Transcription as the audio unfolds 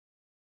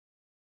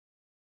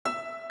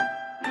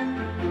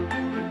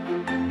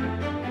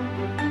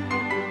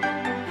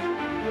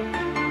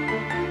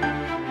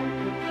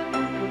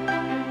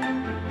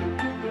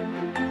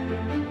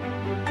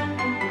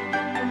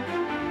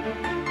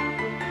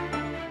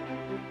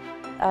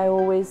I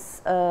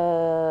always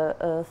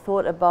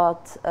thought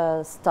about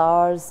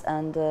stars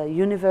and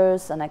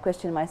universe, and I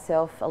questioned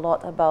myself a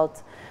lot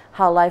about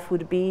how life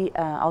would be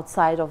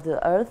outside of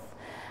the Earth.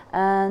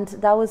 And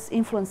that was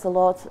influenced a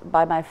lot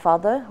by my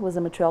father, who was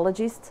a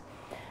meteorologist.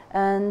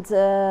 And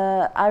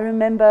I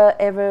remember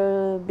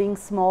ever being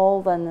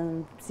small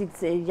and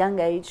since a young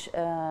age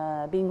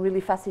being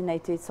really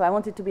fascinated. So I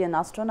wanted to be an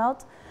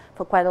astronaut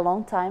for quite a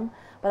long time,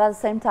 but at the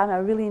same time I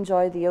really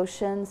enjoyed the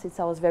ocean since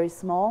I was very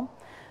small.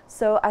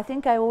 So I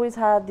think I always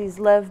had this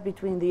love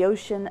between the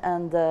ocean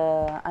and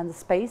the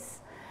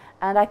space,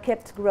 and I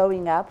kept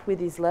growing up with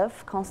this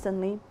love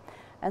constantly.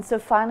 And so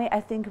finally,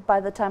 I think by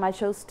the time I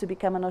chose to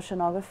become an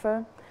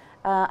oceanographer,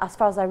 as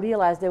far as I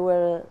realized there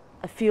were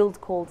a field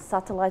called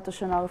satellite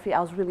oceanography, I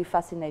was really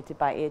fascinated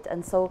by it.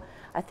 And so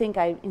I think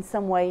in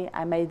some way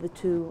I made the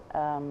two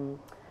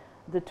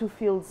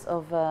fields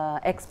of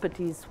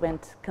expertise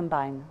went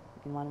combined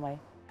in one way.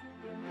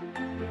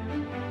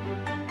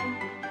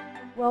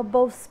 Well,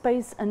 both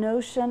space and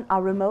ocean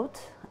are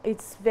remote.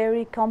 It's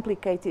very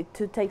complicated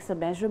to take some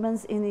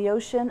measurements in the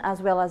ocean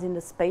as well as in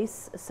the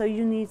space. So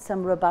you need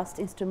some robust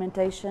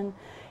instrumentation.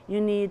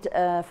 You need,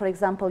 for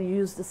example,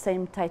 use the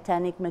same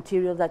Titanic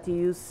material that you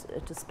use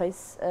to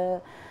space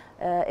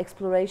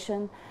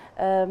exploration.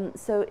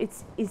 So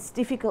it's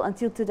difficult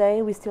until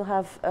today. We still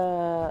have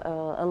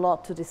a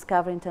lot to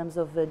discover in terms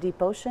of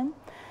deep ocean.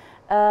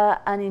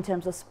 And in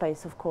terms of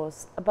space, of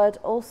course, but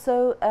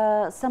also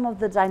some of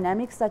the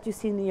dynamics that you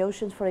see in the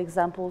oceans, for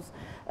example,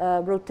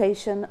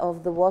 rotation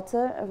of the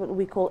water, what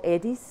we call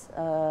eddies.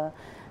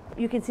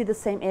 You can see the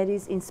same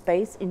eddies in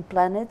space, in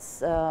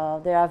planets.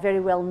 There are very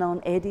well-known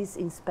eddies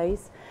in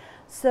space.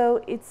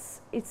 So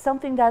it's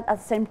something that at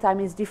the same time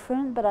is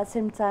different, but at the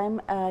same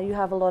time you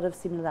have a lot of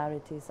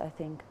similarities, I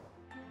think.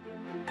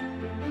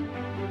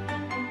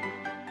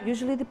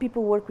 Usually the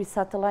people who work with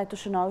satellite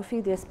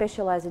oceanography, they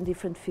specialize in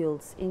different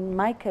fields. In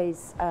my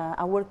case,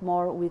 I work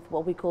more with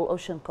what we call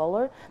ocean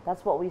color.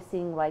 That's what we're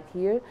seeing right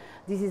here.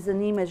 This is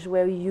an image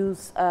where we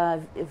use a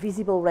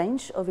visible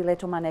range of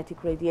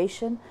electromagnetic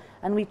radiation,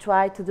 and we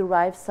try to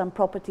derive some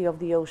property of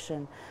the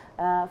ocean.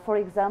 For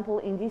example,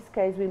 in this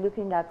case, we're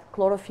looking at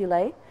chlorophyll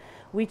A,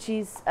 which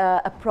is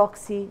a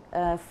proxy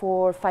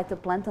for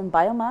phytoplancton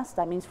biomass,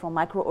 that means from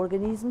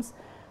microorganisms.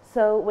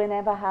 So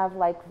whenever I have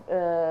like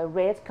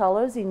red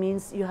colors, it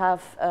means you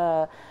have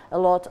a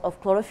lot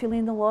of chlorophyll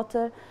in the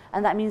water,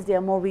 and that means they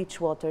are more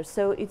rich waters.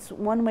 So it's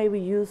one way we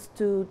use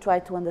to try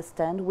to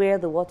understand where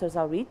the waters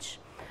are rich.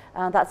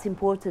 That's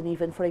important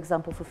even, for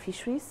example, for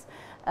fisheries,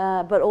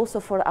 but also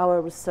for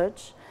our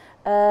research.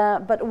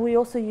 But we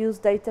also use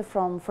data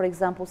from, for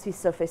example, sea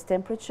surface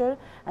temperature,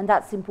 and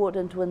that's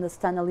important to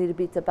understand a little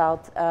bit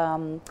about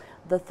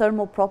the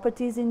thermal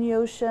properties in the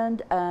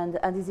ocean, and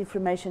this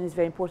information is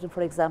very important,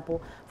 for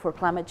example, for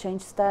climate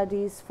change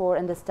studies, for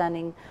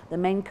understanding the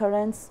main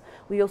currents.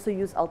 We also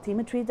use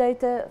altimetry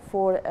data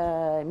for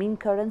mean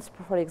currents,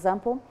 for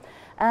example.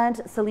 And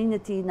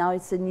salinity, now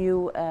it's a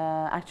new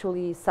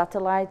actually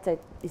satellite that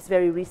is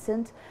very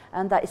recent,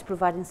 and that is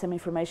providing some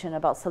information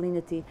about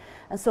salinity.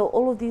 And so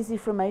all of these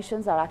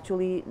informations are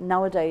actually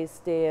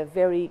nowadays they're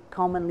very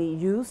commonly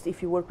used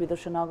if you work with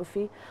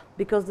oceanography,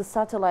 because the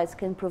satellites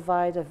can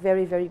provide a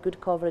very, very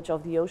good coverage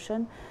of the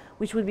ocean,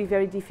 which would be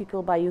very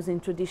difficult by using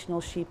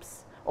traditional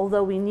ships.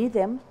 Although we need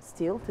them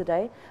still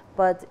today,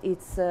 but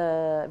it's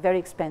very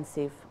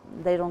expensive.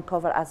 They don't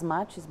cover as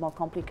much, it's more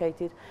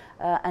complicated.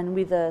 And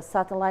with a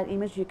satellite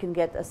image, you can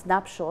get a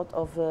snapshot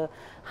of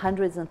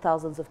hundreds and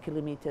thousands of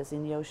kilometers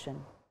in the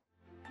ocean.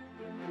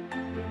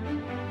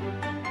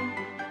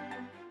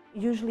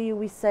 Usually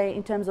we say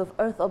in terms of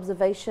Earth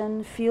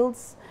observation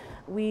fields,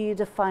 we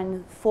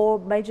define 4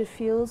 major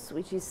fields,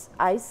 which is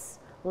ice,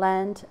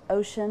 land,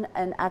 ocean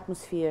and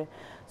atmosphere.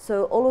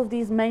 So all of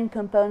these main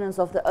components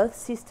of the Earth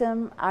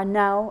system are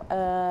now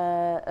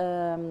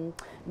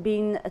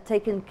being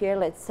taken care,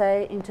 let's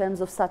say, in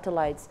terms of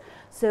satellites.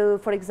 So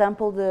for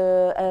example,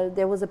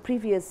 there was a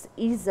previous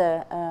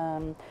ESA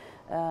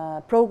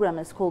program,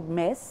 it's called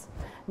MES.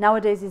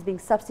 Nowadays it's being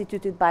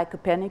substituted by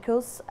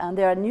Copernicus, and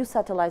there are new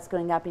satellites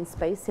going up in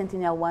space,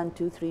 Sentinel-1,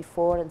 2, 3,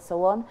 4 and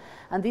so on.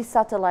 And these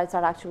satellites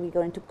are actually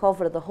going to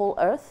cover the whole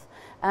Earth,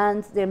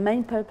 and their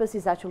main purpose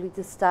is actually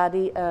to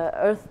study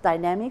Earth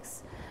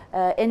dynamics,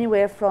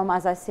 anywhere from,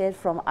 as I said,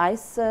 from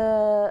ice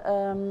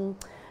to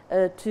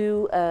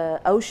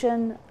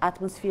ocean,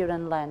 atmosphere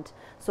and land.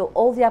 So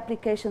all the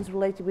applications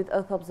related with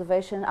Earth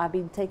observation are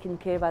being taken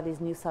care of by these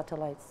new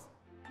satellites.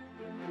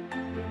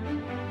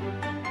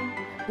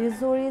 The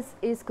Azores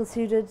is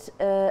considered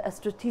a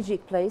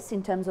strategic place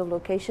in terms of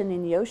location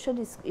in the ocean.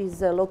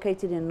 It's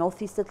located in the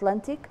Northeast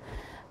Atlantic.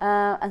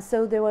 And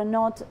so they were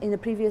not in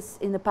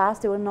the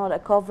past, they were not a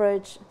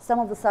coverage. Some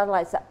of the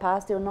satellites that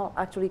passed, they were not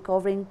actually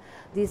covering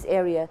this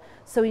area.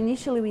 So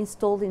initially we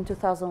installed in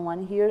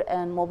 2001 here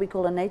and what we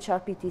call an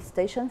HRPT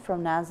station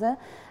from NASA,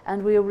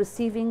 and we are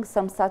receiving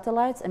some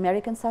satellites,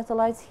 American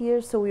satellites here,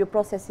 so we are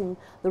processing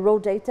the raw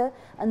data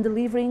and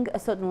delivering a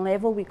certain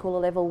level, we call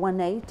a level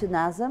 1A to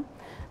NASA.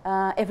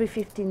 Every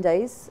 15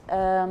 days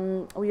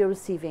we are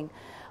receiving.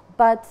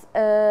 But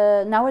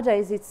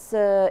nowadays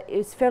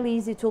it's fairly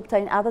easy to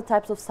obtain other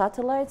types of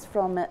satellites,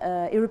 from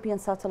European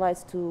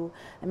satellites to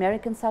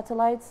American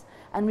satellites,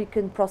 and we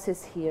can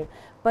process here.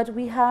 But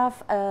we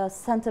have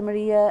Santa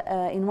Maria,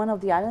 in one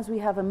of the islands, we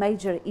have a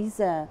major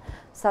ESA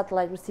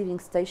satellite receiving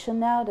station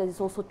now that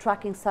is also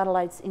tracking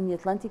satellites in the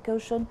Atlantic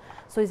Ocean,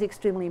 so it's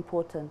extremely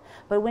important.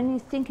 But when you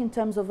think in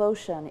terms of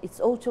ocean,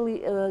 it's actually,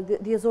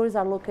 the Azores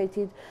are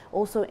located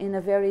also in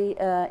a very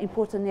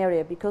important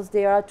area, because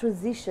they are a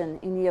transition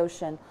in the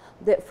ocean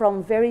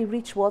from very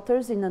rich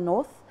waters in the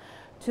north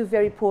to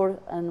very poor,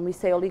 and we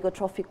say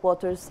oligotrophic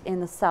waters in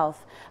the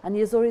south. And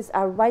the Azores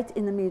are right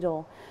in the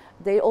middle.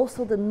 They're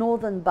also the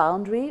northern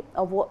boundary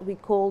of what we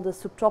call the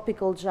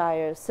subtropical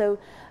gyre. So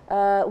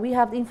we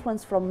have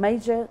influence from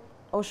major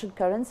ocean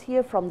currents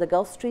here, from the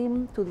Gulf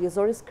Stream to the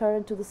Azores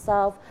current to the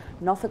south,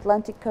 North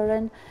Atlantic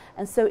current,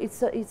 and so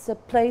it's a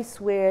place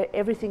where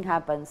everything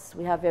happens.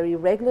 We have very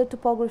regular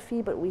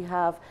topography, but we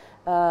have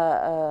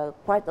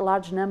quite a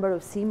large number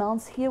of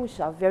seamounts here, which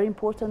are very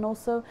important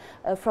also,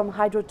 from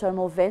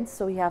hydrothermal vents.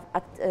 So we have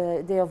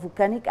they are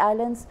volcanic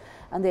islands,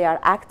 and they are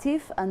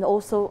active, and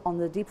also on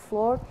the deep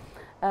floor.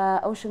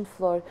 Ocean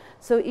floor.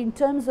 So in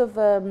terms of,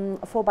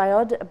 for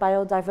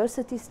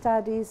biodiversity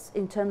studies,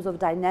 in terms of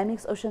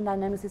dynamics, ocean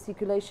dynamics and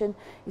circulation,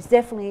 is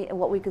definitely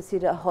what we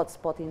consider a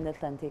hotspot in the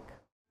Atlantic.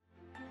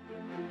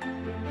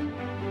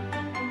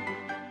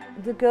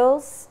 The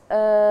girls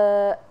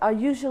are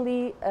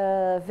usually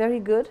very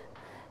good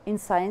in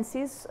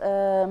sciences.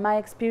 My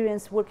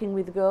experience working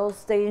with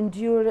girls, they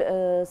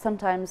endure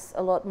sometimes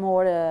a lot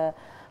more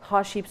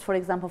hardships, for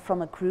example,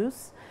 from a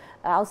cruise.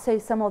 I'll say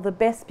some of the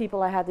best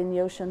people I had in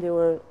the ocean, they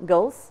were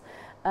girls.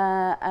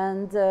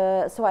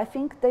 So I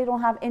think they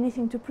don't have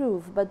anything to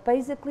prove, but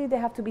basically they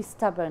have to be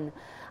stubborn.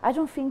 I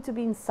don't think to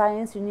be in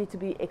science you need to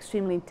be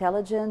extremely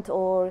intelligent,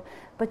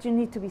 but you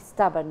need to be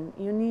stubborn.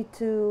 You need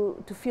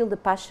to feel the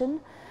passion.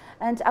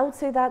 And I would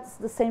say that's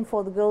the same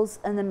for the girls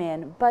and the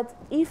men. But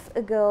if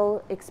a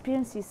girl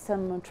experiences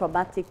some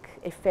traumatic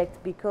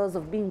effect because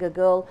of being a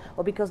girl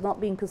or because not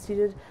being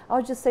considered, I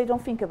would just say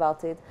don't think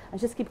about it and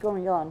just keep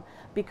going on,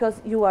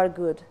 because you are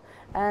good.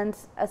 And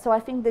so I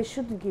think they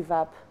shouldn't give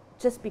up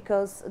just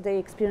because they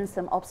experience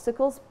some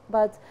obstacles.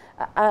 But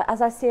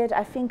as I said,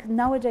 I think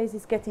nowadays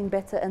it's getting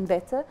better and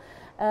better.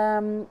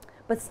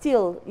 But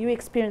still, you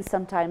experience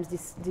sometimes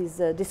this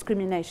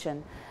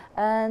discrimination.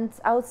 And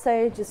I would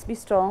say just be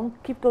strong,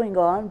 keep going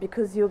on,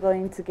 because you're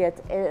going to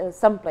get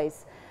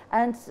someplace.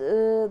 And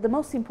the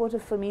most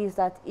important for me is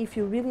that if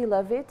you really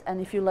love it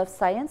and if you love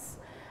science,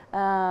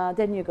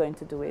 then you're going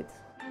to do it.